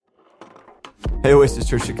Hey, Oasis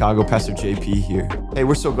Church Chicago, Pastor JP here. Hey,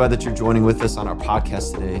 we're so glad that you're joining with us on our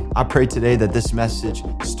podcast today. I pray today that this message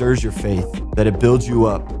stirs your faith, that it builds you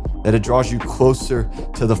up, that it draws you closer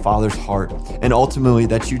to the Father's heart, and ultimately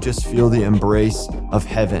that you just feel the embrace of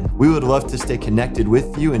heaven. We would love to stay connected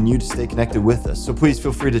with you and you to stay connected with us. So please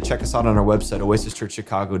feel free to check us out on our website,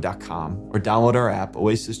 oasischurchchicago.com, or download our app,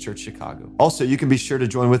 Oasis Church Chicago. Also, you can be sure to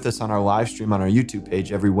join with us on our live stream on our YouTube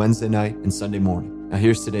page every Wednesday night and Sunday morning. Now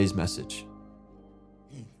here's today's message.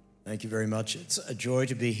 Thank you very much. It's a joy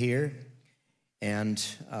to be here, and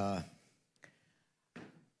I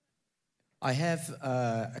have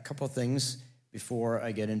a couple of things before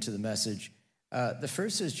I get into the message. The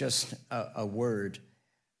first is just a word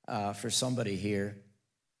for somebody here,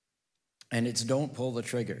 and it's don't pull the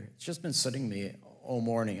trigger. It's just been sitting me all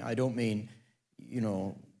morning. I don't mean,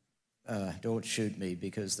 don't shoot me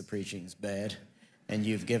because the preaching's bad, and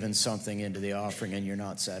you've given something into the offering and you're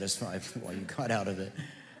not satisfied with what you got out of it.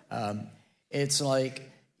 It's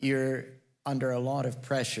like you're under a lot of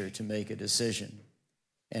pressure to make a decision,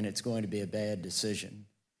 and it's going to be a bad decision.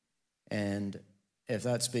 And if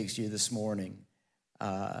that speaks to you this morning,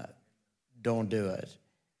 don't do it.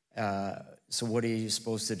 So what are you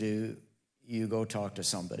supposed to do? You go talk to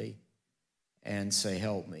somebody and say,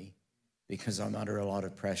 help me, because I'm under a lot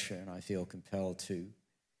of pressure and I feel compelled to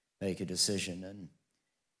make a decision.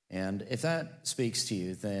 And if that speaks to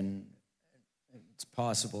you, then it's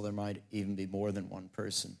possible there might even be more than one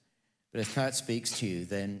person. But if that speaks to you,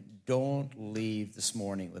 then don't leave this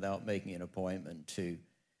morning without making an appointment to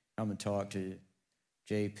come and talk to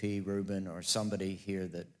JP, Ruben, or somebody here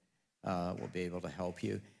that will be able to help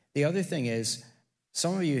you. The other thing is,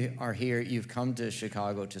 some of you are here, you've come to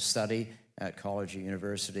Chicago to study at college or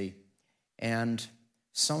university, and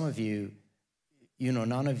some of you,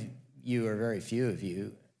 none of you, or very few of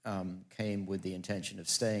you, came with the intention of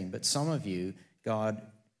staying, but some of you, God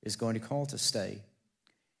is going to call to stay.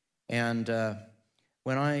 And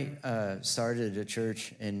when I started a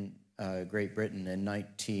church in Great Britain in it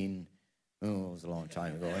was a long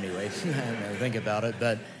time ago anyway, I never think about it,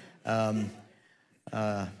 but I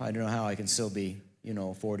don't know how I can still be,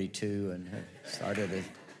 42 and have started a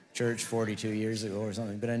church 42 years ago or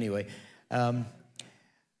something, but anyway, I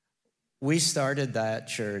started that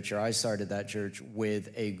church with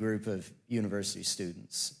a group of university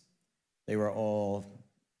students. They were all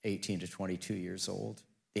 18 to 22 years old.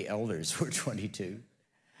 The elders were 22.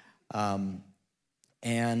 And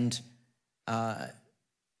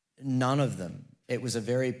none of them, it was a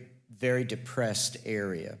very, very depressed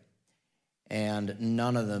area. And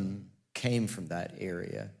none of them came from that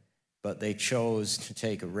area, but they chose to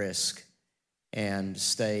take a risk and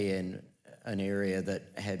stay in an area that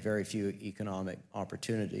had very few economic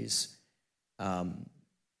opportunities.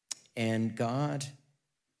 And God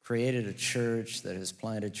created a church that has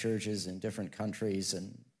planted churches in different countries,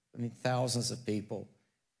 and thousands of people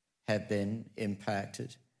have been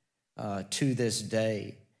impacted. To this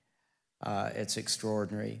day, it's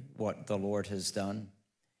extraordinary what the Lord has done.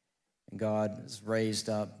 And God has raised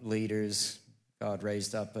up leaders. God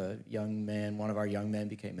raised up a young man. One of our young men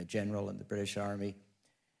became a general in the British Army.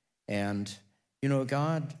 And,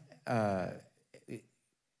 God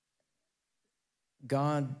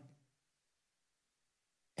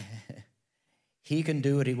he can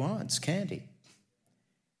do what he wants, can't he?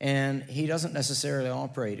 And he doesn't necessarily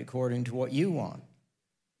operate according to what you want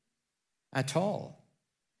at all.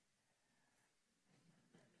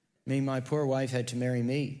 My poor wife had to marry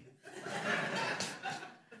me.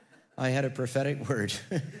 I had a prophetic word.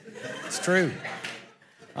 It's true.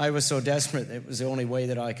 I was so desperate, it was the only way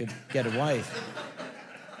that I could get a wife.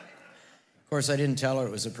 Of course, I didn't tell her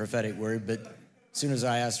it was a prophetic word, but as soon as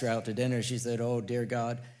I asked her out to dinner, she said, oh, dear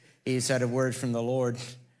God, he's had a word from the Lord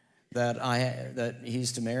that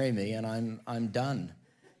he's to marry me, and I'm done,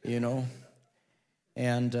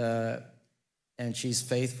 And she's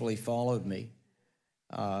faithfully followed me,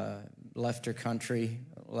 left her country,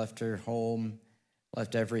 left her home,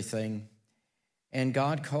 left everything. And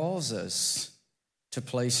God calls us to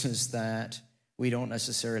places that we don't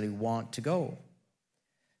necessarily want to go.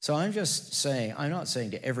 So I'm just saying, I'm not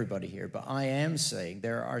saying to everybody here, but I am saying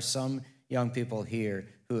there are some young people here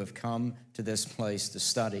who have come to this place to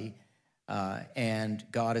study, and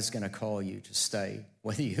God is going to call you to stay,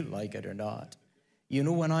 whether you like it or not.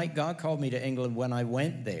 When God called me to England, when I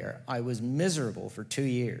went there, I was miserable for 2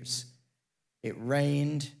 years. It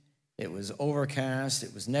rained, it was overcast,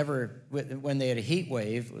 it was never, when they had a heat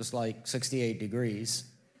wave, it was like 68 degrees.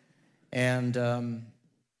 And,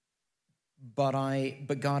 but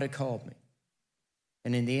God had called me.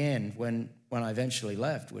 And in the end, when I eventually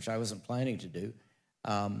left, which I wasn't planning to do,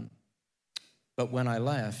 but when I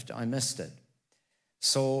left, I missed it.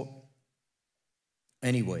 So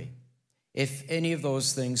anyway, if any of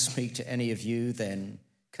those things speak to any of you, then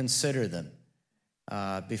consider them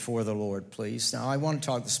before the Lord, please. Now, I want to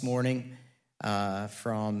talk this morning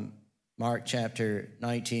from Mark chapter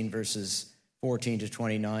 19, verses 14 to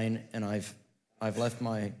 29, and I've left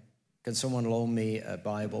my... Can someone loan me a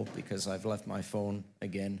Bible, because I've left my phone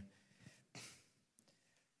again?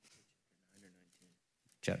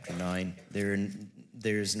 Chapter 9.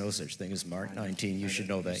 There is no such thing as Mark 19. You should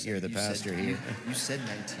know that. You're the pastor here. You said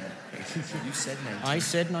 19. You said 19. I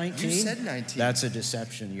said 19? You said 19. That's a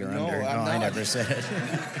deception you're No, under. I'm No, I not. never said it.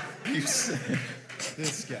 You said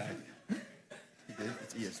this guy. He did.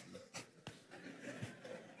 It's ESV.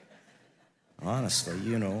 Honestly,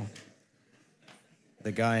 you know,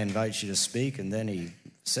 the guy invites you to speak, and then he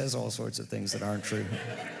says all sorts of things that aren't true.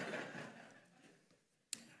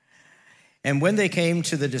 And when they came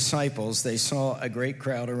to the disciples, they saw a great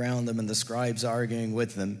crowd around them and the scribes arguing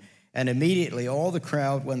with them. And immediately all the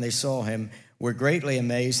crowd, when they saw him, were greatly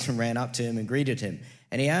amazed and ran up to him and greeted him.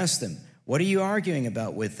 And he asked them, "What are you arguing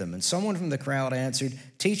about with them?" And someone from the crowd answered,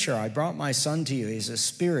 "Teacher, I brought my son to you. He has a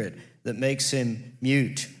spirit that makes him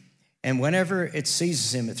mute. And whenever it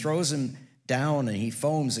seizes him, it throws him down, and he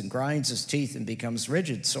foams and grinds his teeth and becomes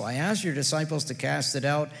rigid. So I asked your disciples to cast it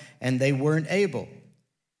out, and they weren't able."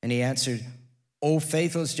 And he answered, "O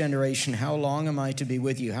faithless generation, how long am I to be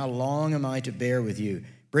with you? How long am I to bear with you?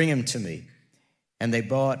 Bring him to me." And they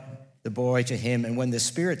brought the boy to him. And when the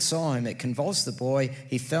spirit saw him, it convulsed the boy.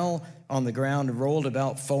 He fell on the ground and rolled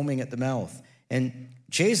about, foaming at the mouth. And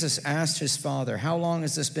Jesus asked his father, "How long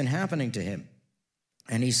has this been happening to him?"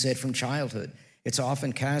 And he said, "From childhood. It's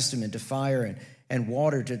often cast him into fire and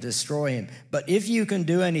water to destroy him. But if you can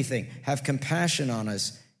do anything, have compassion on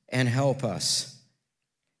us and help us."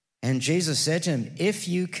 And Jesus said to him, if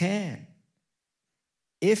you can,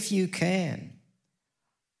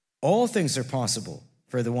 all things are possible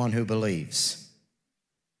for the one who believes."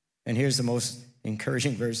 And here's the most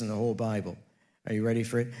encouraging verse in the whole Bible. Are you ready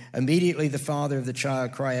for it? Immediately the father of the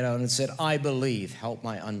child cried out and said, "I believe, help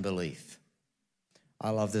my unbelief."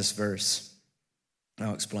 I love this verse.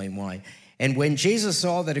 I'll explain why. And when Jesus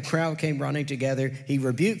saw that a crowd came running together, he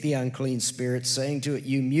rebuked the unclean spirit, saying to it,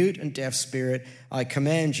 "You mute and deaf spirit, I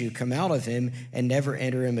command you, come out of him and never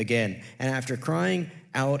enter him again." And after crying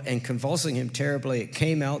out and convulsing him terribly, it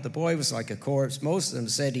came out. The boy was like a corpse. Most of them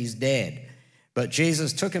said, "He's dead." But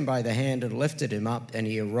Jesus took him by the hand and lifted him up, and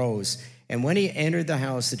he arose. And when he entered the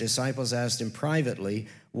house, the disciples asked him privately,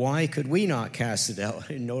 "Why could we not cast it out?"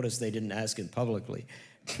 And notice they didn't ask him publicly.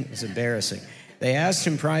 It's embarrassing. They asked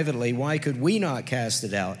him privately, "Why could we not cast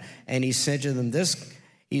it out?" And he said to them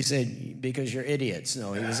he said, "Because you're idiots."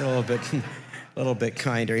 No, he was a little bit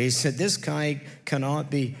kinder. He said, "This kind cannot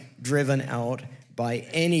be driven out by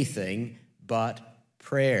anything but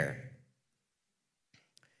prayer."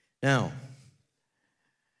 Now,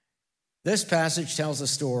 this passage tells a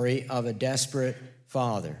story of a desperate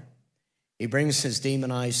father. He brings his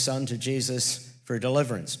demonized son to Jesus for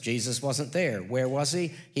deliverance. Jesus wasn't there. Where was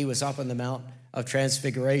he? He was up on the Mount of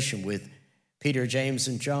Transfiguration with Peter, James,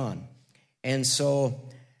 and John. And so,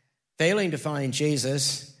 failing to find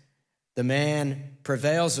Jesus, the man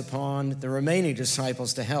prevails upon the remaining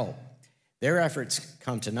disciples to help. Their efforts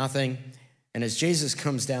come to nothing, and as Jesus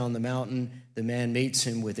comes down the mountain, the man meets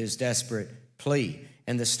him with his desperate plea.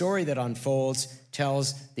 And the story that unfolds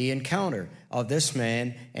tells the encounter of this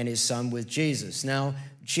man and his son with Jesus. Now,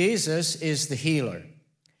 Jesus is the healer.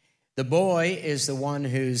 The boy is the one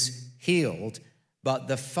who's healed, but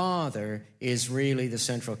the father is really the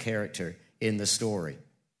central character in the story.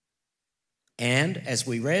 And as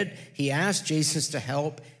we read, he asked Jesus to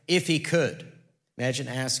help if he could. Imagine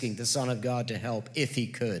asking the Son of God to help if he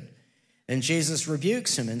could. And Jesus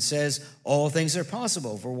rebukes him and says, all things are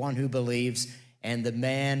possible for one who believes. And the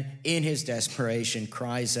man, in his desperation,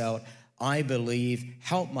 cries out, "I believe,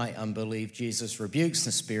 help my unbelief." Jesus rebukes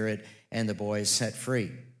the spirit, and the boy is set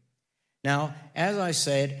free. Now, as I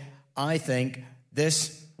said, I think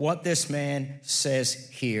what this man says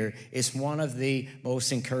here is one of the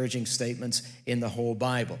most encouraging statements in the whole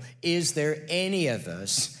Bible. Is there any of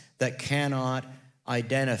us that cannot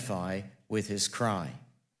identify with his cry?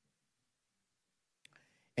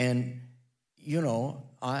 And, you know,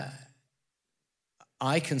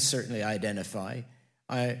 I can certainly identify.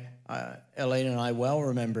 Elaine and I well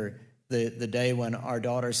remember the day when our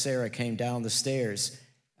daughter Sarah came down the stairs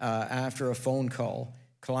after a phone call,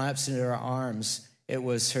 collapsed into her arms. It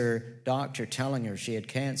was her doctor telling her she had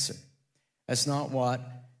cancer. That's not what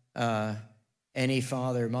any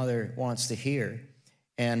father or mother wants to hear.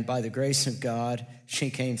 And by the grace of God,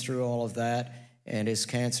 she came through all of that and is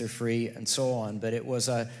cancer-free and so on. But it was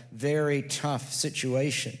a very tough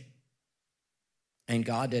situation. And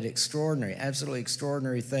God did extraordinary, absolutely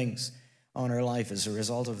extraordinary things on her life as a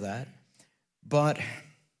result of that. But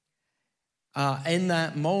in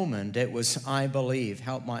that moment, it was, I believe,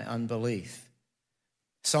 help my unbelief.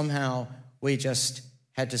 Somehow we just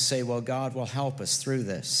had to say, well, God will help us through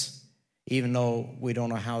this, even though we don't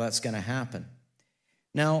know how that's going to happen.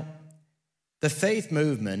 Now, the faith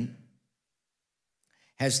movement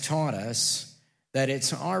has taught us that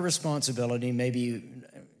it's our responsibility. Maybe you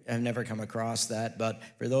have never come across that, but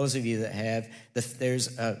for those of you that have,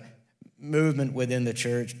 there's a movement within the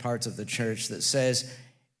church, parts of the church, that says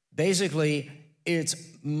basically it's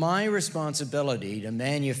my responsibility to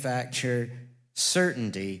manufacture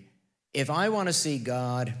certainty. If I want to see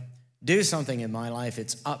God do something in my life,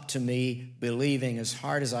 it's up to me believing as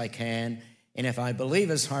hard as I can. And if I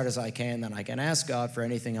believe as hard as I can, then I can ask God for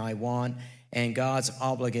anything I want, and God's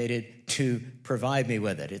obligated to provide me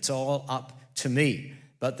with it. It's all up to me.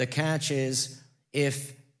 But the catch is,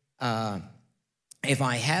 if I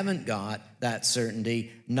haven't got that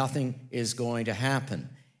certainty, nothing is going to happen.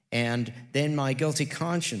 And then my guilty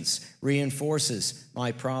conscience reinforces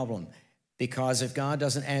my problem. Because if God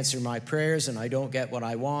doesn't answer my prayers and I don't get what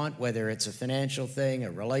I want, whether it's a financial thing, a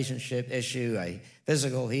relationship issue, a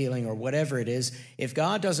physical healing, or whatever it is, if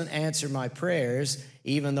God doesn't answer my prayers,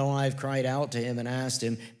 even though I've cried out to him and asked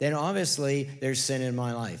him, then obviously there's sin in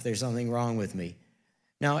my life. There's something wrong with me.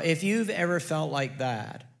 Now, if you've ever felt like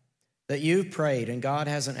that you've prayed and God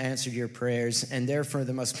hasn't answered your prayers, and therefore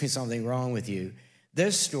there must be something wrong with you,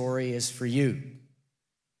 this story is for you.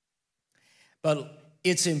 But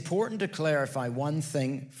it's important to clarify one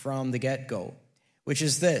thing from the get-go, which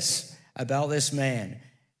is this about this man,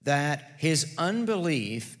 that his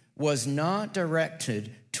unbelief was not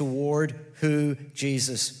directed toward who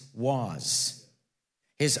Jesus was.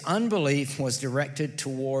 His unbelief was directed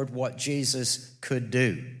toward what Jesus could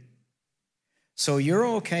do. So you're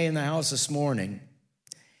okay in the house this morning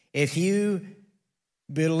if you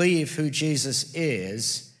believe who Jesus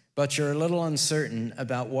is, but you're a little uncertain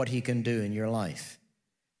about what he can do in your life.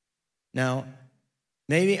 Now,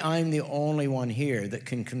 maybe I'm the only one here that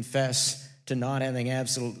can confess to not having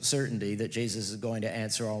absolute certainty that Jesus is going to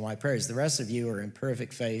answer all my prayers. The rest of you are in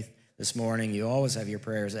perfect faith this morning. You always have your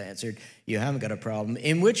prayers answered. You haven't got a problem,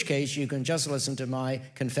 in which case you can just listen to my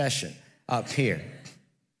confession up here.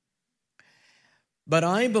 But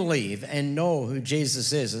I believe and know who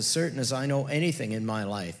Jesus is, as certain as I know anything in my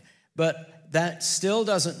life. But that still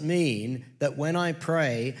doesn't mean that when I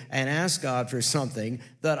pray and ask God for something,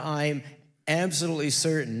 that I'm absolutely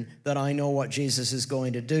certain that I know what Jesus is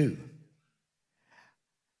going to do.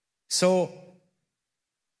 So,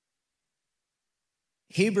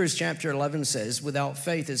 Hebrews chapter 11 says, without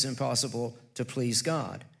faith it's impossible to please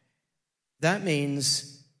God. That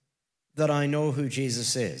means that I know who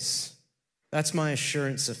Jesus is. That's my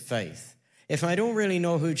assurance of faith. If I don't really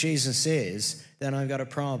know who Jesus is, then I've got a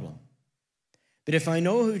problem. But if I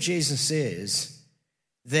know who Jesus is,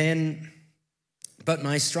 but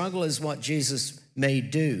my struggle is what Jesus may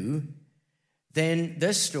do, then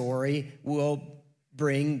this story will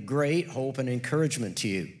bring great hope and encouragement to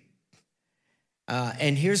you.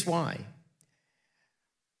 And here's why.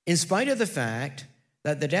 In spite of the fact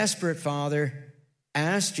that the desperate father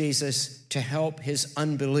asked Jesus to help his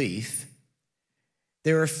unbelief,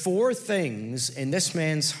 there are 4 things in this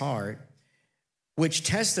man's heart which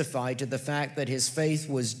testify to the fact that his faith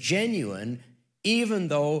was genuine, even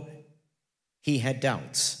though he had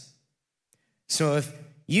doubts. So if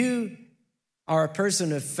you are a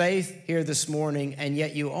person of faith here this morning, and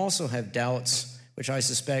yet you also have doubts, which I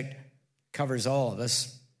suspect covers all of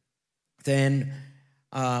us, then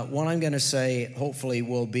what I'm going to say hopefully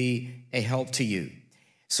will be a help to you.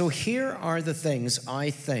 So here are the things I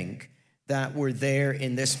think that were there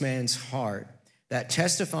in this man's heart that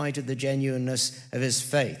testify to the genuineness of his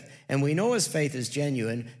faith. And we know his faith is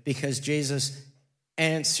genuine because Jesus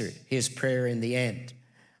answered his prayer in the end.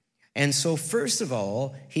 And so first of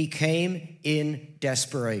all, he came in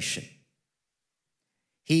desperation.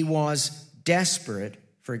 He was desperate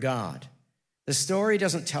for God. The story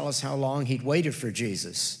doesn't tell us how long he'd waited for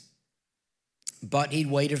Jesus, but he'd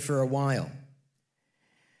waited for a while.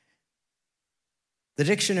 The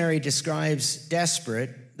dictionary describes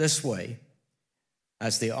desperate this way.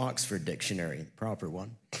 That's the Oxford Dictionary, the proper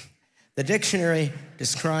one. The dictionary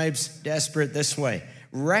describes desperate this way: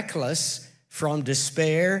 reckless from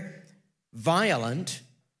despair, violent,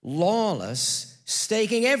 lawless,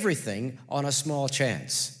 staking everything on a small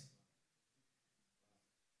chance.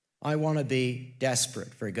 I want to be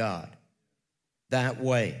desperate for God that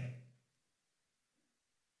way.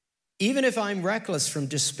 Even if I'm reckless from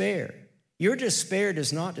despair, your despair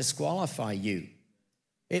does not disqualify you.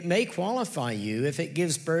 It may qualify you if it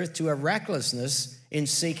gives birth to a recklessness in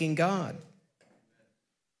seeking God.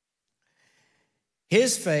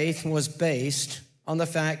 His faith was based on the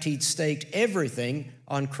fact he'd staked everything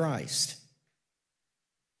on Christ.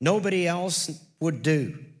 Nobody else would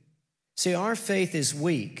do. See, our faith is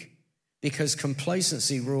weak because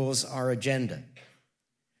complacency rules our agenda.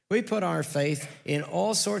 We put our faith in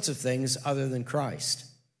all sorts of things other than Christ.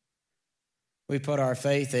 We put our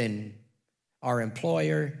faith in our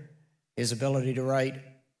employer, his ability to write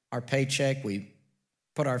our paycheck. We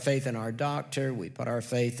put our faith in our doctor. We put our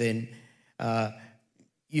faith in,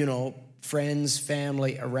 friends,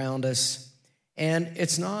 family around us. And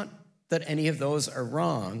it's not that any of those are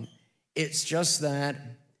wrong. It's just that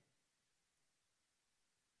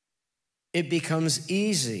it becomes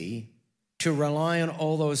easy to rely on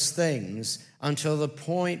all those things until the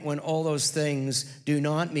point when all those things do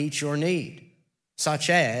not meet your need. Such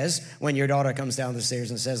as when your daughter comes down the stairs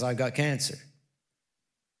and says, I've got cancer.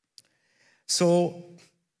 So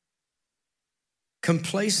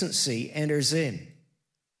complacency enters in.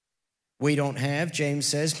 We don't have, James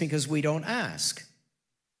says, because we don't ask.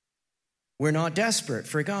 We're not desperate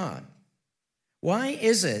for God. Why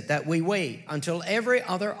is it that we wait until every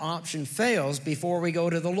other option fails before we go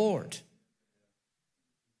to the Lord?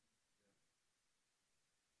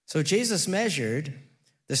 So Jesus measured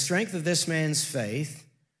the strength of this man's faith,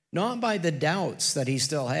 not by the doubts that he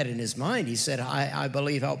still had in his mind. He said, I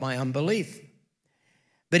believe, help my unbelief.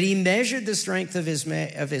 But he measured the strength of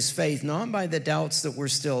his faith, not by the doubts that were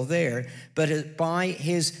still there, but by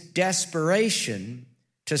his desperation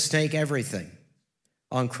to stake everything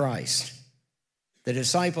on Christ. The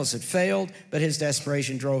disciples had failed, but his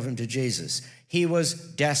desperation drove him to Jesus. He was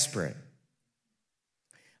desperate.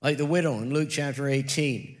 Like the widow in Luke chapter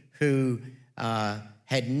 18, who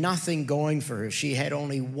had nothing going for her. She had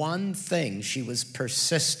only one thing. She was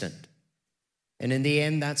persistent. And in the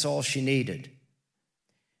end, that's all she needed.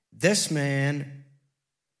 This man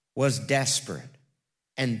was desperate.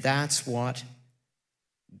 And that's what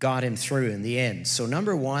got him through in the end. So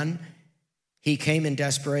number one, he came in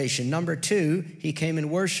desperation. Number two, he came in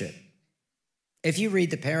worship. If you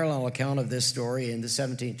read the parallel account of this story in the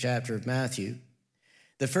 17th chapter of Matthew,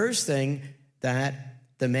 the first thing that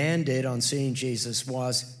the man did on seeing Jesus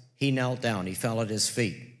was he knelt down. He fell at his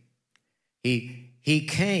feet. He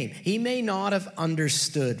came. He may not have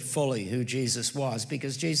understood fully who Jesus was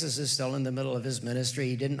because Jesus is still in the middle of his ministry.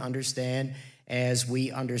 He didn't understand as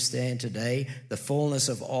we understand today the fullness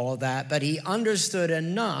of all of that, but he understood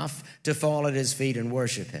enough to fall at his feet and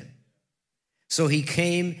worship him. So he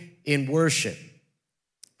came in worship.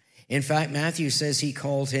 In fact, Matthew says he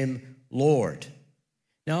called him Lord.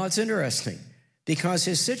 Now, it's interesting because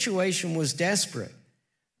his situation was desperate,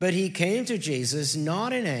 but he came to Jesus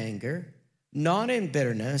not in anger, not in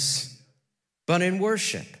bitterness, but in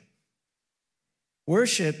worship.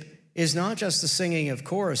 Worship is not just the singing of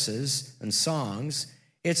choruses and songs,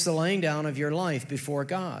 it's the laying down of your life before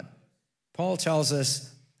God. Paul tells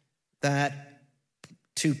us that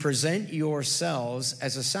to present yourselves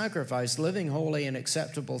as a sacrifice, living holy and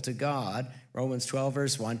acceptable to God, Romans 12,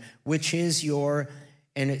 verse 1, which is your,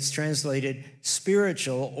 and it's translated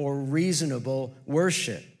spiritual or reasonable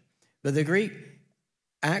worship. But the Greek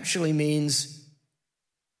actually means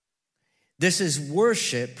this is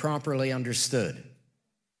worship properly understood.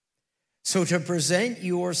 So to present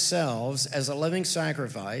yourselves as a living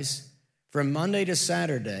sacrifice from Monday to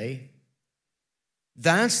Saturday,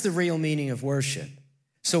 that's the real meaning of worship.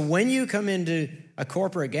 So when you come into a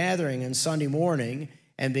corporate gathering on Sunday morning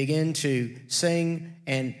and begin to sing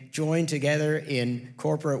and join together in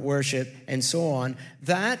corporate worship and so on,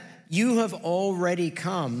 that you have already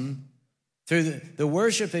come through the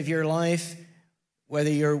worship of your life, whether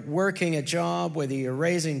you're working a job, whether you're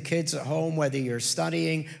raising kids at home, whether you're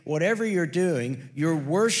studying, whatever you're doing, you're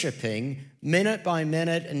worshiping minute by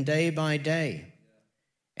minute and day by day.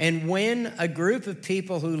 And when a group of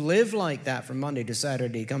people who live like that from Monday to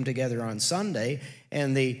Saturday come together on Sunday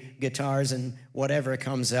and the guitars and whatever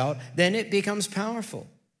comes out, then it becomes powerful.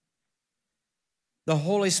 The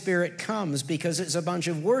Holy Spirit comes because it's a bunch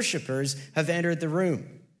of worshipers have entered the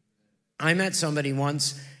room. I met somebody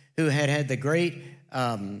once who had the great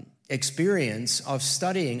experience of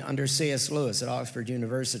studying under C.S. Lewis at Oxford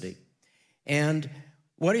University. And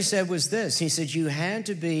what he said was this. He said, you had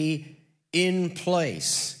to be in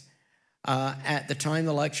place at the time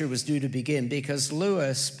the lecture was due to begin because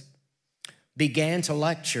Lewis began to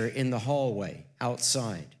lecture in the hallway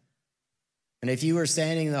outside. And if you were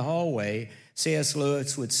standing in the hallway, C.S.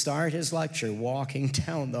 Lewis would start his lecture walking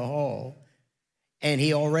down the hall, and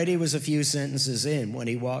he already was a few sentences in when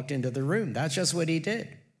he walked into the room. That's just what he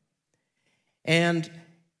did. And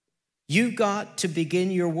you got to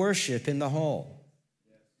begin your worship in the hall.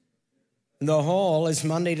 The hall is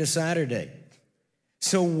Monday to Saturday.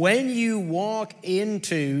 So when you walk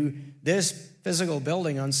into this physical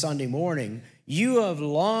building on Sunday morning, you have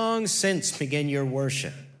long since begun your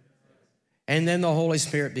worship. And then the Holy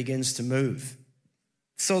Spirit begins to move.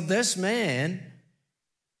 So this man,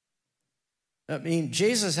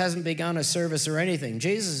 Jesus hasn't begun a service or anything.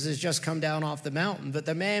 Jesus has just come down off the mountain, but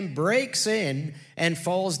the man breaks in and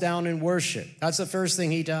falls down in worship. That's the first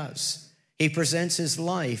thing he does. He presents his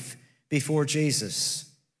life before Jesus.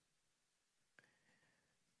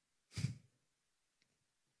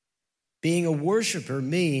 Being a worshiper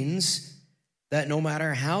means that no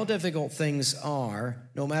matter how difficult things are,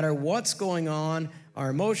 no matter what's going on,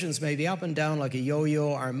 our emotions may be up and down like a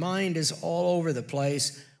yo-yo, our mind is all over the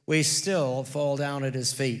place, we still fall down at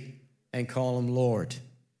his feet and call him Lord.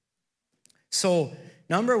 So,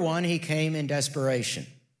 number one, he came in desperation.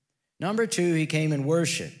 Number two, he came in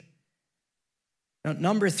worship. Now,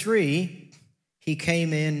 number three, he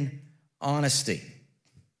came in honesty.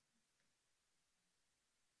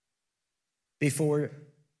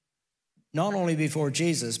 Not only before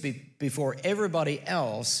Jesus, before everybody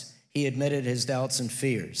else, he admitted his doubts and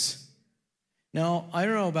fears. Now, I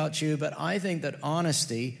don't know about you, but I think that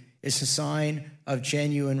honesty is a sign of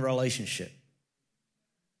genuine relationship.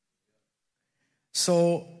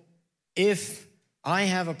 So if I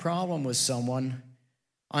have a problem with someone,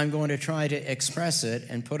 I'm going to try to express it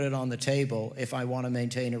and put it on the table if I want to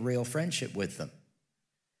maintain a real friendship with them.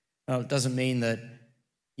 Now, it doesn't mean that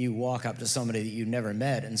you walk up to somebody that you've never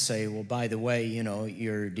met and say, well, by the way,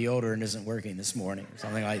 your deodorant isn't working this morning,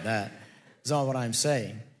 something like that. That's not what I'm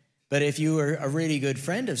saying. But if you are a really good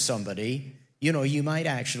friend of somebody, you might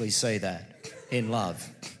actually say that in love.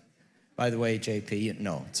 By the way, JP,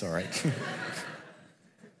 no, it's all right.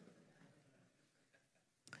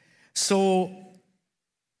 So,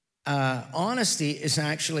 honesty is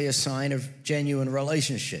actually a sign of genuine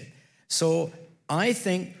relationship. So, I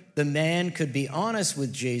think the man could be honest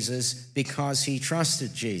with Jesus because he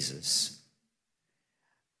trusted Jesus.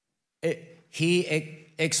 He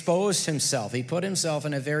exposed himself. He put himself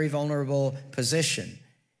in a very vulnerable position.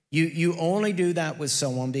 You only do that with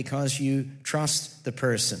someone because you trust the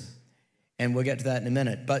person. And we'll get to that in a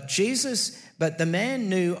minute. But the man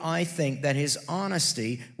knew, I think, that his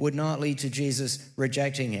honesty would not lead to Jesus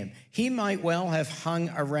rejecting him. He might well have hung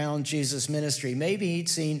around Jesus' ministry. Maybe he'd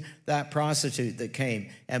seen that prostitute that came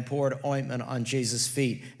and poured ointment on Jesus'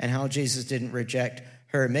 feet and how Jesus didn't reject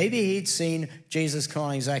her. Maybe he'd seen Jesus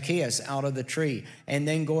calling Zacchaeus out of the tree and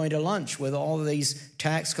then going to lunch with all of these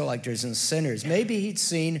tax collectors and sinners. Maybe he'd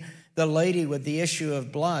seen the lady with the issue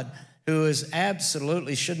of blood who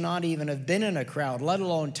absolutely should not even have been in a crowd, let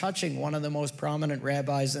alone touching one of the most prominent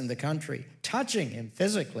rabbis in the country, touching him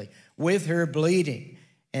physically with her bleeding,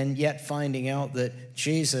 and yet finding out that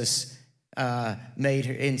Jesus made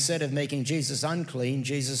her, instead of making Jesus unclean,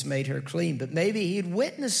 Jesus made her clean. But maybe he'd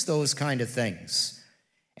witnessed those kind of things,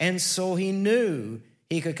 and so he knew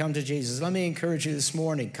he could come to Jesus. Let me encourage you this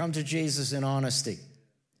morning, come to Jesus in honesty.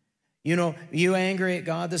 You angry at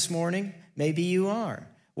God this morning? Maybe you are.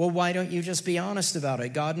 Well, why don't you just be honest about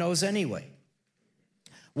it? God knows anyway.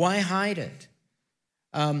 Why hide it?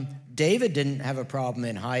 David didn't have a problem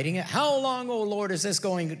in hiding it. How long, oh Lord, is this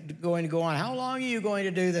going to go on? How long are you going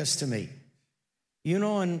to do this to me?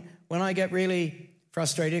 And when I get really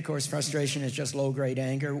frustrated, of course, frustration is just low-grade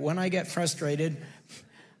anger. When I get frustrated,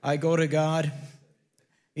 I go to God.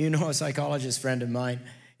 A psychologist friend of mine,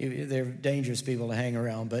 they're dangerous people to hang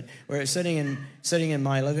around, but we're sitting in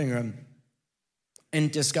my living room and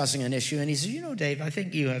discussing an issue, and he said, Dave, I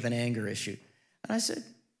think you have an anger issue. And I said,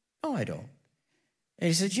 no, I don't. And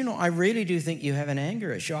he said, I really do think you have an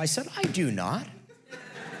anger issue. I said, I do not.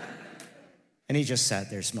 And he just sat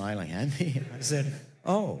there smiling at me. I said,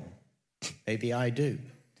 oh, maybe I do.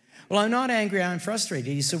 Well, I'm not angry, I'm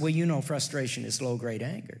frustrated. He said, well, frustration is low-grade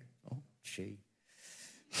anger. Oh, gee.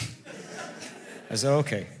 I said,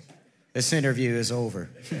 okay, this interview is over.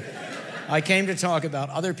 I came to talk about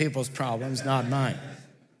other people's problems, not mine.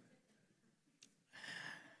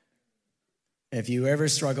 If you ever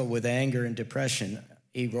struggle with anger and depression,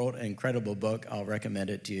 he wrote an incredible book. I'll recommend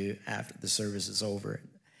it to you after the service is over.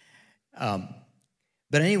 But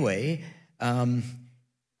anyway,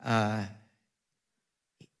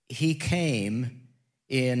 he came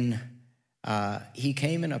in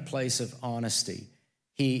a place of honesty.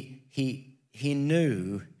 He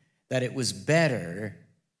knew that it was better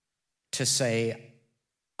to say,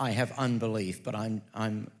 I have unbelief, but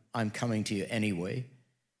I'm coming to you anyway.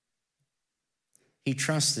 He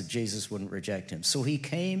trusted Jesus wouldn't reject him. So he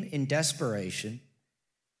came in desperation.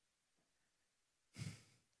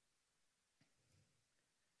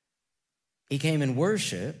 He came in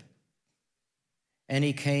worship, and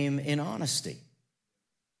he came in honesty.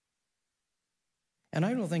 And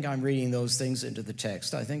I don't think I'm reading those things into the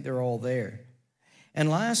text. I think they're all there. And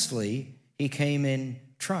lastly, he came in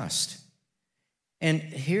trust. And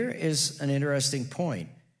here is an interesting point,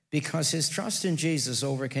 because his trust in Jesus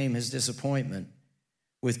overcame his disappointment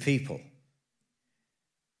with people.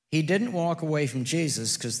 He didn't walk away from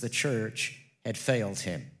Jesus because the church had failed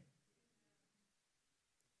him.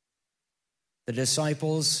 The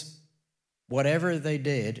disciples, whatever they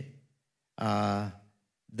did,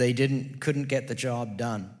 they couldn't get the job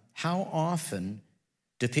done. How often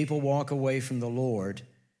do people walk away from the Lord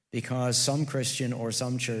because some Christian or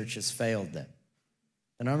some church has failed them?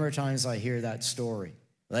 The number of times I hear that story.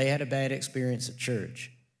 They had a bad experience at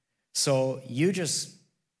church. So you just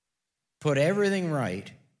put everything right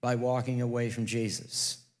by walking away from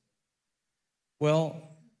Jesus. Well,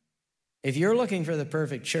 if you're looking for the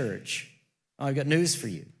perfect church, I've got news for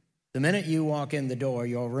you. The minute you walk in the door,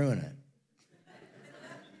 you'll ruin it.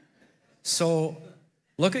 So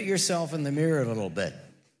look at yourself in the mirror a little bit.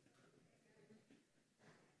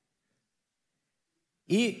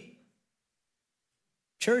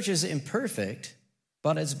 Church is imperfect,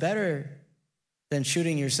 but it's better than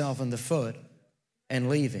shooting yourself in the foot and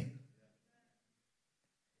leaving.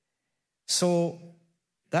 So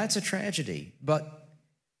that's a tragedy. But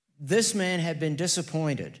this man had been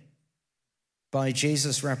disappointed by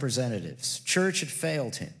Jesus' representatives. Church had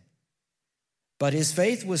failed him. But his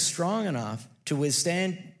faith was strong enough to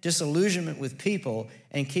withstand disillusionment with people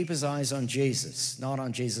and keep his eyes on Jesus, not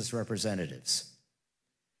on Jesus' representatives.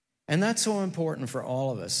 And that's so important for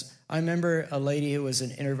all of us. I remember a lady who was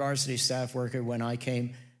an InterVarsity staff worker when I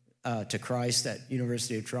came to Christ at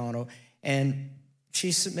University of Toronto, and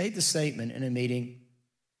she made the statement in a meeting,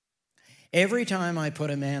 every time I put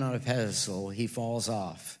a man on a pedestal, he falls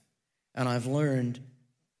off. And I've learned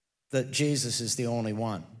that Jesus is the only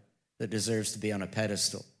one that deserves to be on a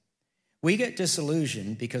pedestal. We get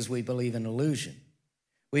disillusioned because we believe in illusion.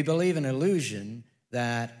 We believe in illusion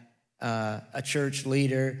that a church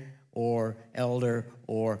leader or elder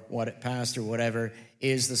or pastor, whatever,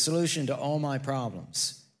 is the solution to all my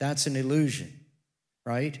problems. That's an illusion,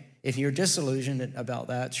 right? If you're disillusioned about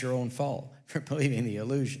that, it's your own fault for believing the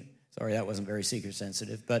illusion. Sorry, that wasn't very seeker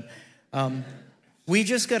sensitive, but we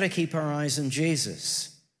just got to keep our eyes on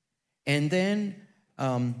Jesus. And then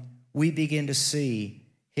we begin to see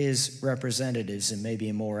his representatives in maybe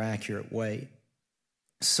a more accurate way.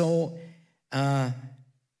 So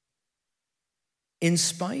in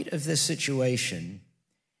spite of this situation,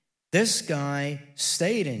 this guy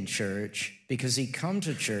stayed in church because he come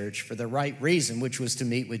to church for the right reason, which was to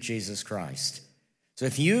meet with Jesus Christ. So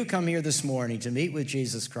if you come here this morning to meet with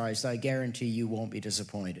Jesus Christ, I guarantee you won't be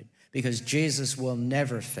disappointed, because Jesus will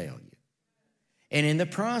never fail you. And in the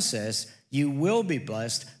process, you will be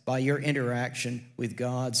blessed by your interaction with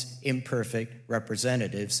God's imperfect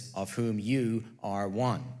representatives, of whom you are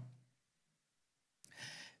one.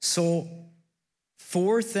 So,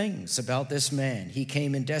 4 things about this man. He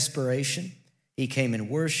came in desperation, he came in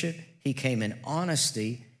worship, he came in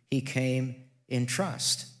honesty, he came in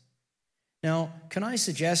trust. Now, can I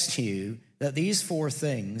suggest to you that these 4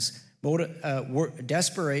 things,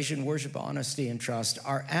 desperation, worship, honesty, and trust,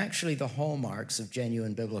 are actually the hallmarks of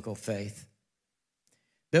genuine biblical faith.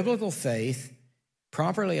 Biblical faith,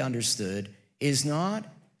 properly understood, is not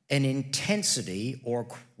an intensity or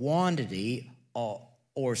quantity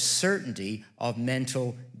or certainty of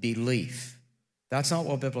mental belief. That's not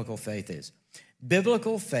what biblical faith is.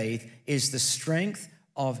 Biblical faith is the strength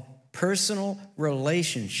of personal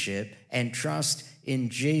relationship and trust in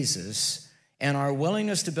Jesus, and our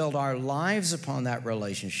willingness to build our lives upon that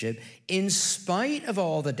relationship in spite of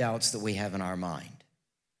all the doubts that we have in our mind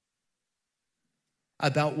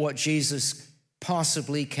about what Jesus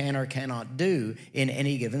possibly can or cannot do in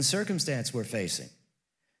any given circumstance we're facing.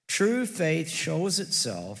 True faith shows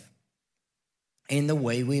itself in the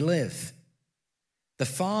way we live. The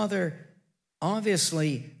Father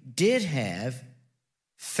obviously did have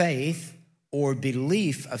faith or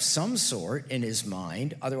belief of some sort in his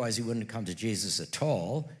mind, otherwise he wouldn't have come to Jesus at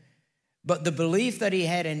all. But the belief that he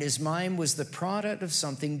had in his mind was the product of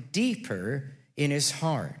something deeper in his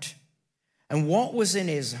heart. And what was in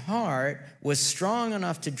his heart was strong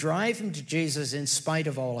enough to drive him to Jesus in spite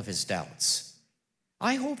of all of his doubts.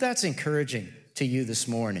 I hope that's encouraging to you this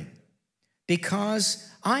morning, because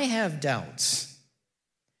I have doubts.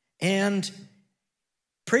 And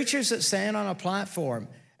preachers that stand on a platform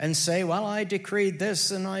and say, well, I decreed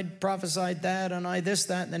this and I prophesied that and I this,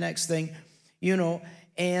 that, and the next thing,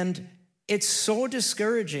 and it's so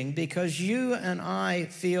discouraging because you and I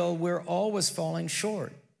feel we're always falling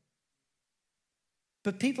short.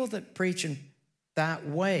 But people that preach in that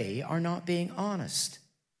way are not being honest.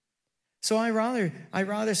 So I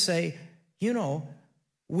rather say,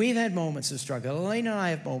 we've had moments of struggle. Elaine and I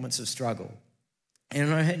have moments of struggle.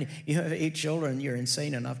 And you have 8 children, you're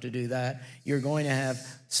insane enough to do that. You're going to have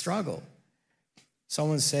struggle.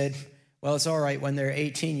 Someone said, well, it's all right when they're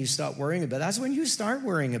 18, you stop worrying about it. That's when you start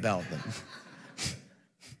worrying about them.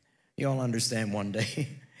 You'll understand one day.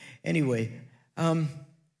 Anyway,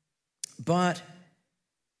 but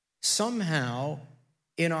somehow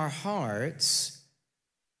in our hearts,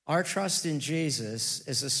 our trust in Jesus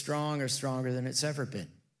is as strong or stronger than it's ever been,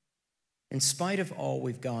 in spite of all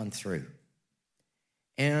we've gone through.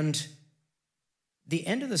 And the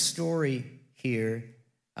end of the story here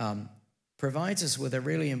provides us with a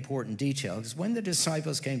really important detail, because when the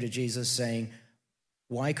disciples came to Jesus saying,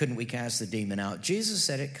 why couldn't we cast the demon out? Jesus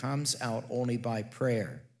said it comes out only by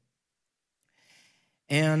prayer.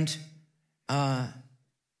 And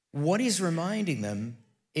what he's reminding them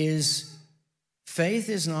is faith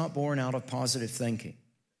is not born out of positive thinking.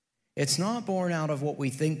 It's not born out of what we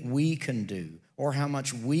think we can do or how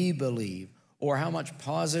much we believe or how much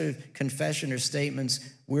positive confession or statements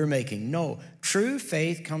we're making. No, true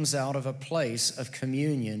faith comes out of a place of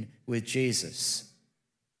communion with Jesus.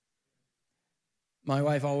 My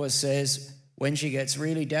wife always says when she gets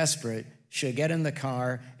really desperate, she'll get in the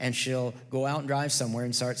car and she'll go out and drive somewhere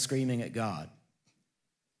and start screaming at God.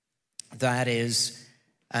 That is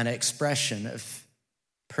an expression of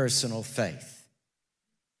personal faith.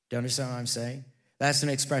 Do you understand what I'm saying? That's an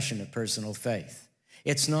expression of personal faith.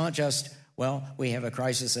 It's not just, well, we have a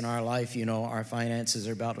crisis in our life, our finances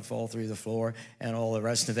are about to fall through the floor and all the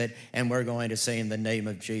rest of it, and we're going to say in the name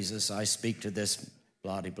of Jesus, I speak to this,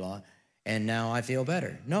 blah, blah, blah, and now I feel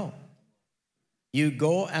better. No. You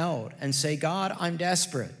go out and say, God, I'm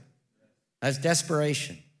desperate. That's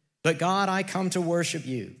desperation. But God, I come to worship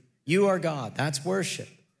you. You are God. That's worship.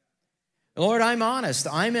 Lord, I'm honest.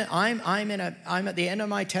 I'm at the end of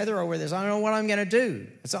my tether over this. I don't know what I'm going to do.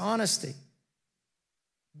 It's honesty.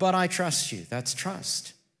 But I trust you. That's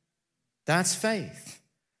trust. That's faith.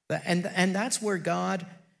 And that's where God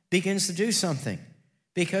begins to do something.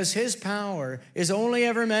 Because his power is only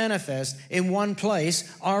ever manifest in one place,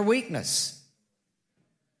 our weakness.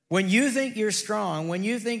 When you think you're strong, when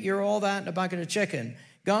you think you're all that in a bucket of chicken,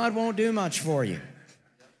 God won't do much for you.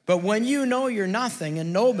 But when you know you're nothing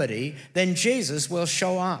and nobody, then Jesus will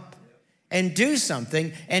show up and do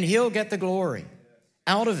something, and he'll get the glory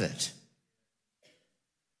out of it.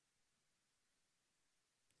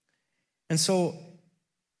 And so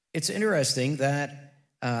it's interesting that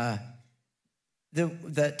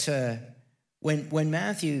when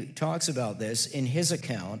Matthew talks about this in his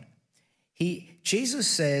account, Jesus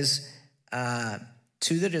says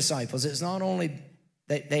to the disciples, it's not only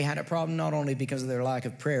that they had a problem not only because of their lack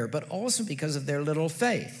of prayer, but also because of their little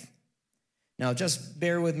faith. Now, just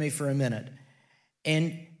bear with me for a minute.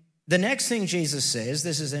 And the next thing Jesus says,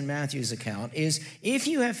 this is in Matthew's account, is if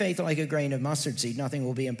you have faith like a grain of mustard seed, nothing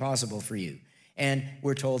will be impossible for you. And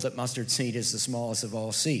we're told that mustard seed is the smallest of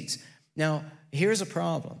all seeds. Now, here's a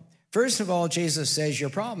problem. First of all, Jesus says your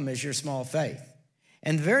problem is your small faith.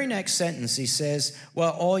 And the very next sentence, he says,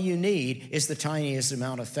 well, all you need is the tiniest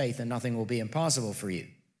amount of faith and nothing will be impossible for you.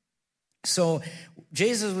 So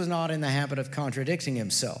Jesus was not in the habit of contradicting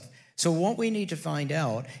himself. So what we need to find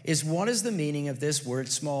out is what is the meaning of this word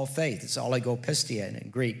small faith? It's oligopistia in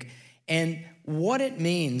Greek. And what it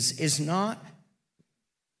means is not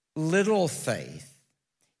little faith.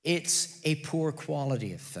 It's a poor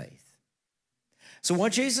quality of faith. So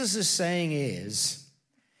what Jesus is saying is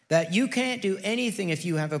that you can't do anything if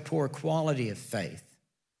you have a poor quality of faith.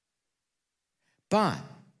 But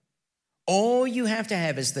all you have to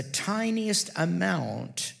have is the tiniest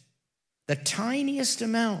amount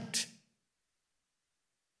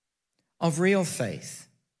of real faith.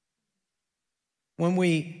 When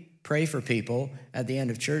we pray for people at the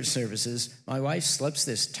end of church services, my wife slips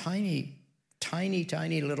this tiny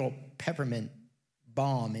little peppermint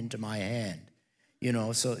bomb into my hand.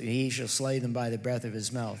 So he shall slay them by the breath of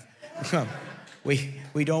his mouth.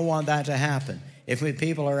 We don't want that to happen. If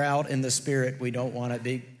people are out in the spirit, we don't want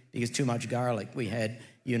it because too much garlic we had,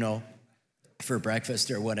 for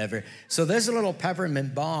breakfast or whatever. So this little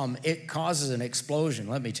peppermint bomb, it causes an explosion.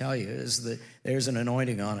 Let me tell you, there's an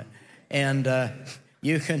anointing on it, and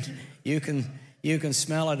you can you can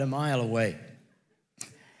smell it a mile away.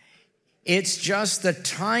 It's just the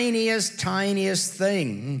tiniest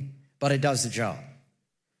thing, but it does the job.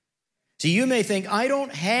 So you may think, I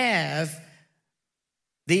don't have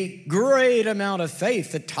the great amount of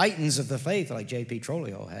faith, the titans of the faith like J.P.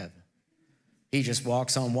 Trolio have. He just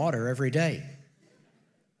walks on water every day.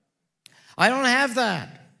 I don't have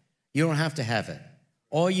that. You don't have to have it.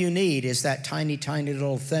 All you need is that tiny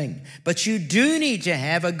little thing. But you do need to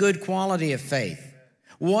have a good quality of faith.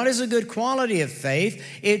 What is a good quality of faith?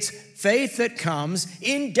 It's faith that comes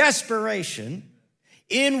in desperation,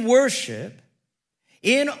 in worship,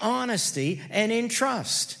 in honesty, and in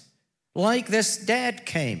trust. Like this dad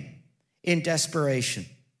came in desperation.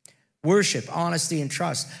 Worship, honesty, and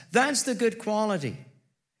trust. That's the good quality.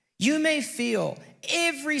 You may feel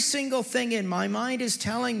every single thing in my mind is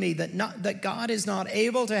telling me that God is not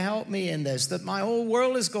able to help me in this, that my whole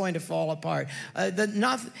world is going to fall apart, I'm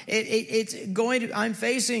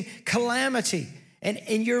facing calamity.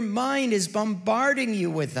 And your mind is bombarding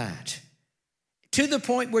you with that to the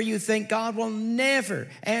point where you think God will never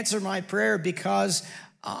answer my prayer because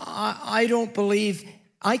I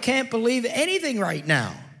can't believe anything right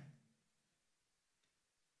now.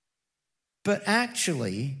 But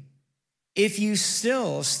actually, if you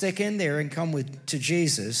still stick in there and come to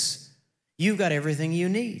Jesus, you've got everything you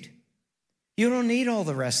need. You don't need all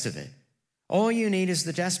the rest of it. All you need is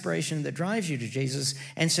the desperation that drives you to Jesus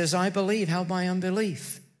and says, I believe, help my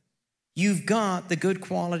unbelief. You've got the good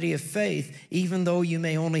quality of faith, even though you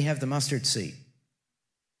may only have the mustard seed.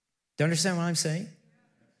 Do you understand what I'm saying?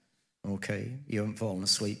 Okay, you haven't fallen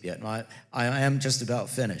asleep yet. I am just about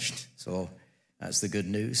finished, so that's the good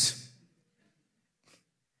news.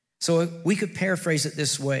 So we could paraphrase it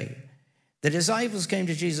this way. The disciples came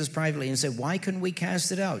to Jesus privately and said, why couldn't we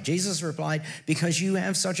cast it out? Jesus replied, because you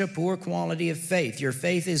have such a poor quality of faith. Your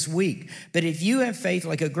faith is weak. But if you have faith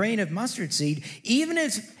like a grain of mustard seed, even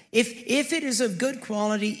if it is of good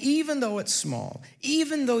quality, even though it's small,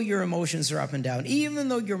 even though your emotions are up and down, even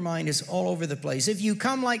though your mind is all over the place, if you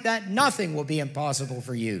come like that, nothing will be impossible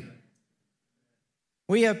for you.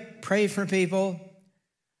 We have prayed for people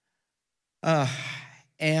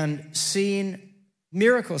and seen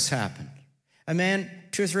miracles happen. A man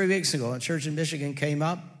 2 or 3 weeks ago, a church in Michigan came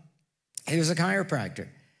up. He was a chiropractor.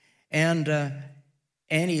 And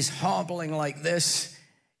he's hobbling like this,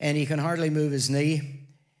 and he can hardly move his knee.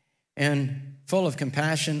 And full of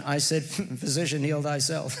compassion, I said, physician, heal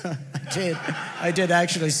thyself. I did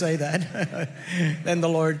actually say that. Then the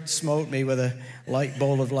Lord smote me with a light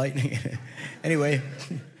bolt of lightning. Anyway,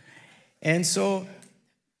 and so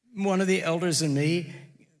one of the elders and me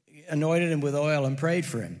anointed him with oil and prayed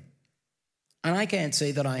for him. And I can't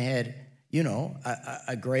say that I had,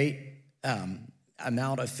 a great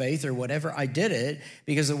amount of faith or whatever. I did it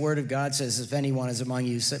because the word of God says, if anyone is among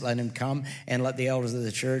you, let him come and let the elders of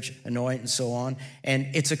the church anoint and so on. And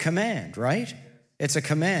it's a command, right? It's a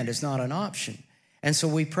command. It's not an option. And so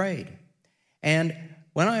we prayed. And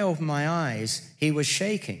when I opened my eyes, he was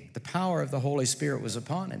shaking. The power of the Holy Spirit was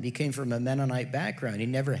upon him. He came from a Mennonite background. He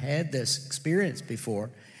never had this experience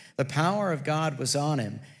before. The power of God was on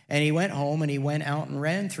him. And he went home and he went out and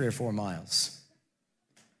ran 3 or 4 miles.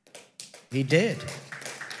 He did.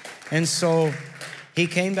 And so he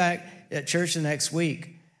came back at church the next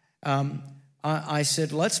week. I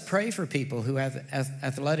said, let's pray for people who have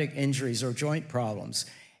athletic injuries or joint problems.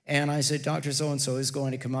 And I said, Dr. So-and-so is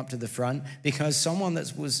going to come up to the front because someone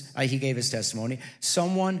he gave his testimony,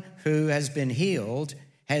 someone who has been healed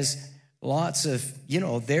has lots of,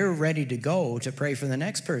 they're ready to go to pray for the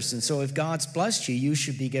next person. So if God's blessed you, you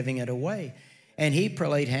should be giving it away. And he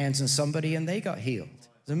laid hands on somebody and they got healed.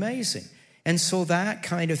 It's amazing. And so that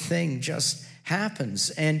kind of thing just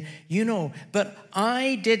happens. And, but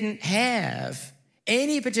I didn't have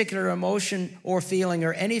any particular emotion or feeling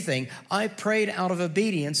or anything. I prayed out of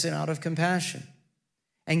obedience and out of compassion.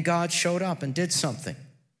 And God showed up and did something.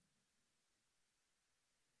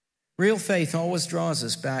 Real faith always draws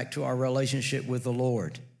us back to our relationship with the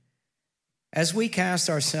Lord. As we cast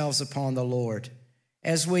ourselves upon the Lord,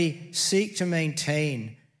 as we seek to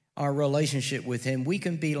maintain our relationship with him, we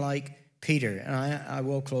can be like Peter. And I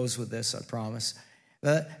will close with this, I promise.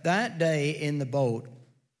 That day in the boat,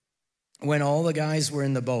 when all the guys were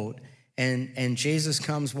in the boat, and Jesus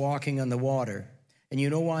comes walking on the water. And you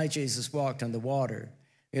know why Jesus walked on the water?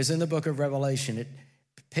 Because in the book of Revelation, it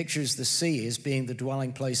pictures the sea as being the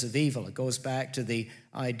dwelling place of evil. It goes back to the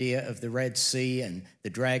idea of the Red Sea and the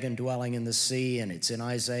dragon dwelling in the sea, and it's in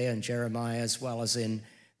Isaiah and Jeremiah as well as in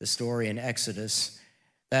the story in Exodus.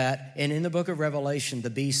 And in the book of Revelation, the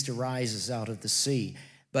beast arises out of the sea.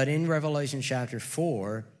 But in Revelation chapter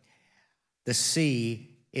 4, The sea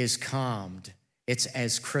is calmed. It's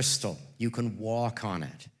as crystal. You can walk on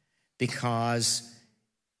it because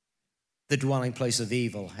the dwelling place of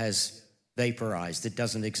evil has vaporized. It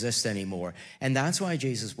doesn't exist anymore. And that's why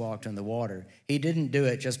Jesus walked on the water. He didn't do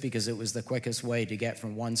it just because it was the quickest way to get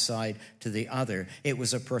from one side to the other. It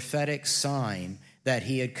was a prophetic sign that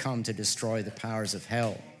he had come to destroy the powers of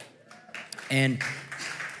hell. And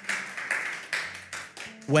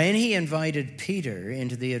when he invited Peter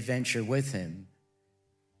into the adventure with him,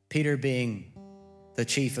 Peter being the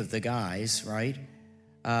chief of the guys, right?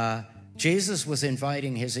 Jesus was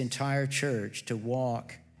inviting his entire church to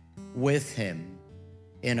walk with him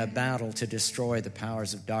in a battle to destroy the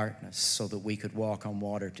powers of darkness so that we could walk on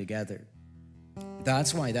water together.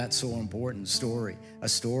 That's why that's so important, a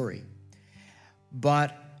story.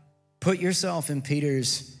 But put yourself in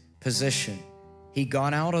Peter's position. He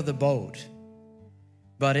got out of the boat,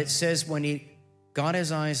 but it says when he got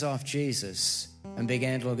his eyes off Jesus and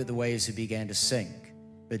began to look at the waves, he began to sink.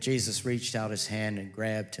 But Jesus reached out his hand and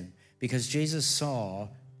grabbed him because Jesus saw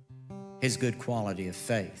his good quality of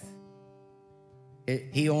faith.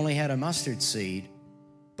 He only had a mustard seed,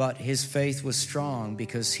 but his faith was strong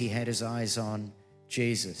because he had his eyes on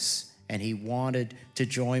Jesus, and he wanted to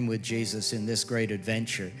join with Jesus in this great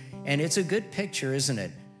adventure. And it's a good picture, isn't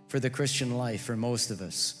it, for the Christian life for most of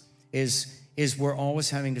us, is we're always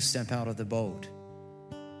having to step out of the boat.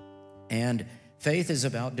 And faith is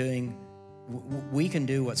about doing, we can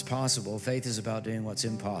do what's possible. Faith is about doing what's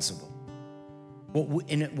impossible.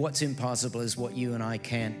 What's impossible is what you and I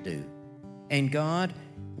can't do. And God,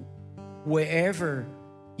 wherever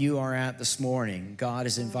you are at this morning, God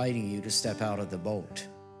is inviting you to step out of the boat,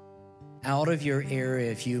 out of your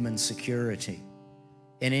area of human security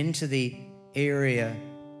and into the area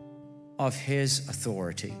of his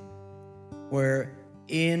authority, where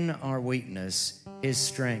in our weakness, his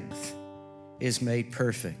strength is made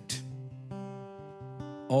perfect.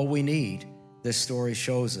 All we need, this story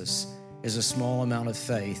shows us, is a small amount of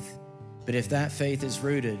faith. But if that faith is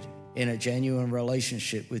rooted in a genuine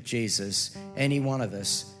relationship with Jesus, any one of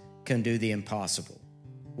us can do the impossible.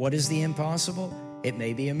 What is the impossible? It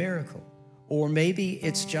may be a miracle, or maybe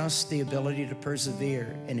it's just the ability to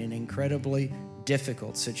persevere in an incredibly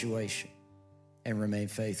difficult situation and remain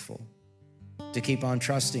faithful, to keep on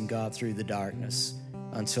trusting God through the darkness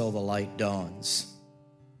until the light dawns.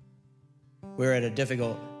 We're at a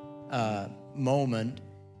difficult moment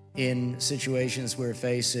in situations we're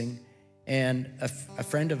facing, and a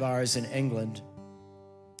friend of ours in England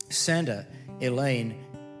sent Elaine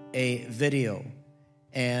a video,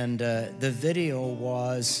 and the video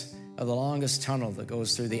was of the longest tunnel that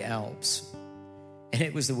goes through the Alps, and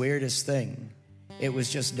it was the weirdest thing. It was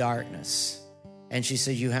just darkness, and she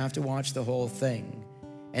said, you have to watch the whole thing.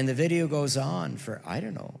 And the video goes on for,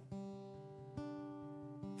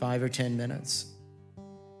 5 or 10 minutes.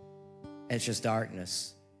 It's just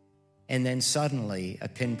darkness. And then suddenly a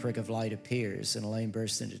pinprick of light appears, and Elaine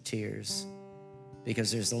bursts into tears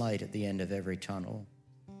because there's light at the end of every tunnel.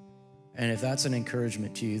 And if that's an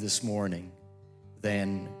encouragement to you this morning,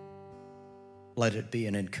 then let it be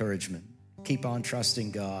an encouragement. Keep on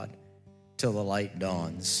trusting God till the light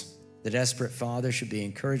dawns. The desperate father should be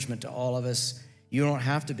encouragement to all of us. You don't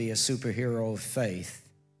have to be a superhero of faith.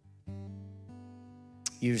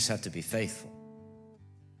 You just have to be faithful.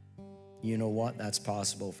 You know what? That's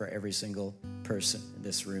possible for every single person in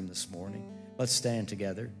this room this morning. Let's stand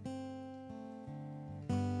together.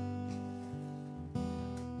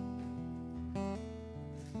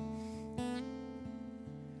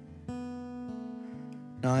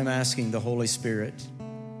 Now I'm asking the Holy Spirit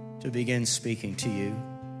to begin speaking to you,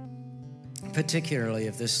 particularly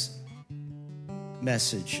if this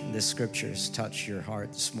message and this scripture has touched your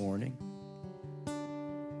heart this morning.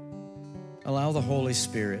 Allow the Holy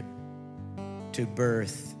Spirit to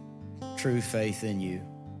birth true faith in you.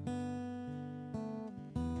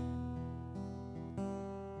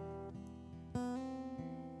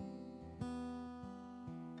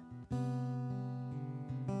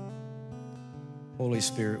 Holy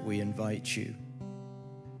Spirit, we invite you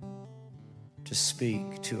to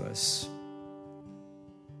speak to us.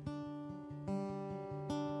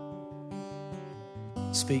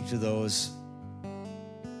 Speak to those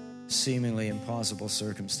seemingly impossible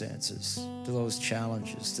circumstances, to those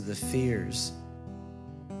challenges, to the fears.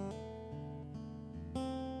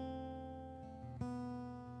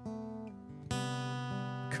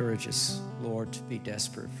 Encourage us, Lord, to be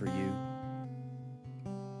desperate for you.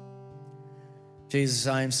 Jesus,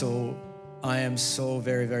 I am so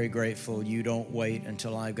very, very grateful you don't wait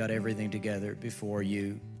until I've got everything together before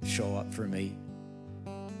you show up for me.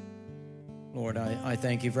 Lord, I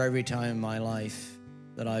thank you for every time in my life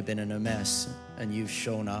that I've been in a mess and you've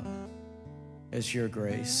shown up. It's your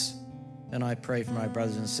grace. And I pray for my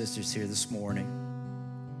brothers and sisters here this morning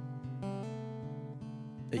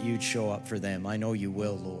that you'd show up for them. I know you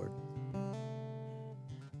will, Lord.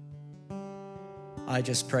 I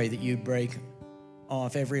just pray that you break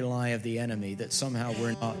off every lie of the enemy, that somehow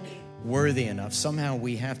we're not worthy enough. Somehow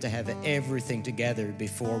we have to have everything together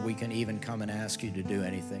before we can even come and ask you to do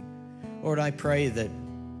anything. Lord, I pray that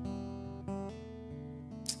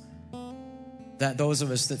those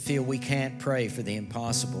of us that feel we can't pray for the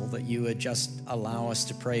impossible, that you would just allow us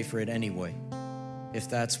to pray for it anyway, if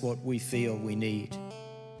that's what we feel we need.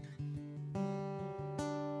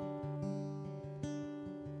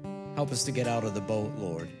 Help us to get out of the boat,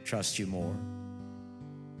 Lord. Trust you more.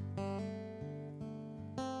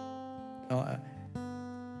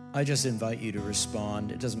 I just invite you to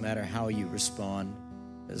respond. It doesn't matter how you respond.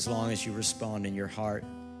 As long as you respond in your heart,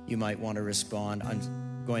 you might want to respond.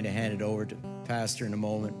 I'm going to hand it over to Pastor in a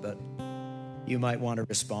moment, but you might want to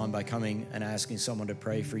respond by coming and asking someone to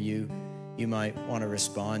pray for you. You might want to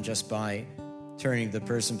respond just by turning to the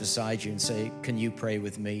person beside you and say, can you pray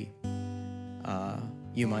with me?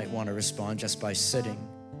 You might want to respond just by sitting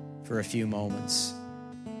for a few moments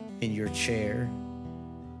in your chair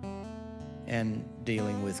and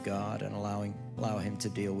dealing with God and allow him to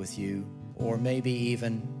deal with you. Or maybe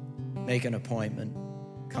even make an appointment,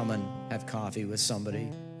 come and have coffee with somebody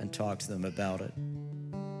and talk to them about it.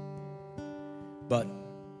 But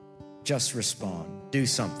just respond. Do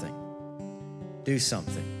something. Do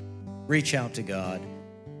something. Reach out to God,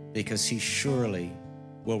 because he surely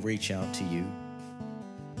will reach out to you.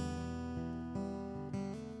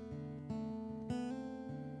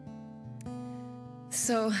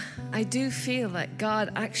 So I do feel that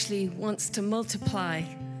God actually wants to multiply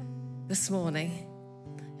this morning.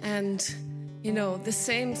 And, you know, the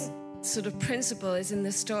same sort of principle is in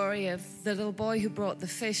the story of the little boy who brought the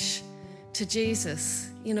fish to Jesus.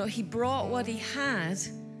 You know, he brought what he had,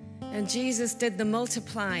 and Jesus did the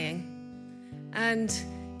multiplying. And,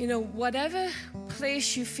 you know, whatever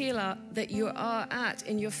place you feel that you are at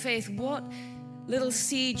in your faith, what little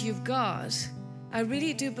seed you've got, I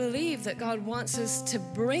really do believe that God wants us to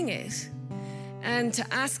bring it and to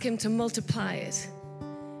ask him to multiply it.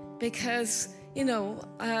 Because, you know,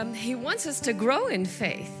 he wants us to grow in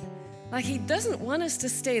faith. Like, he doesn't want us to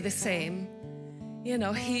stay the same. You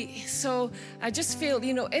know, so I just feel,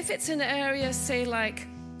 you know, if it's an area, say like,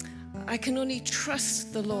 I can only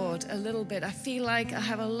trust the Lord a little bit. I feel like I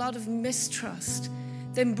have a lot of mistrust.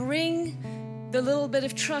 Then bring the little bit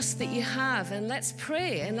of trust that you have, and let's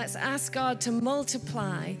pray and let's ask God to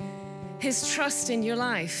multiply his trust in your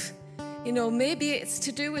life. You know, maybe it's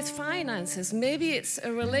to do with finances. Maybe it's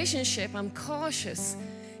a relationship. I'm cautious.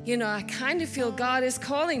 You know, I kind of feel God is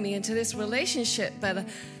calling me into this relationship, but,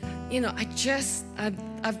 you know,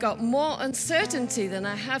 I've got more uncertainty than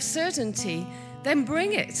I have certainty. Then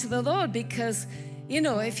bring it to the Lord, because, you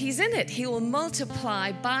know, if he's in it, he will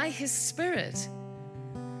multiply by his Spirit.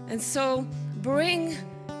 And so bring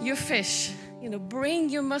your fish, you know, bring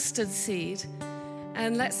your mustard seed,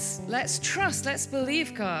 and let's trust, let's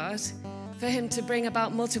believe God for him to bring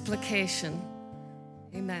about multiplication.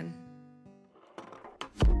 Amen.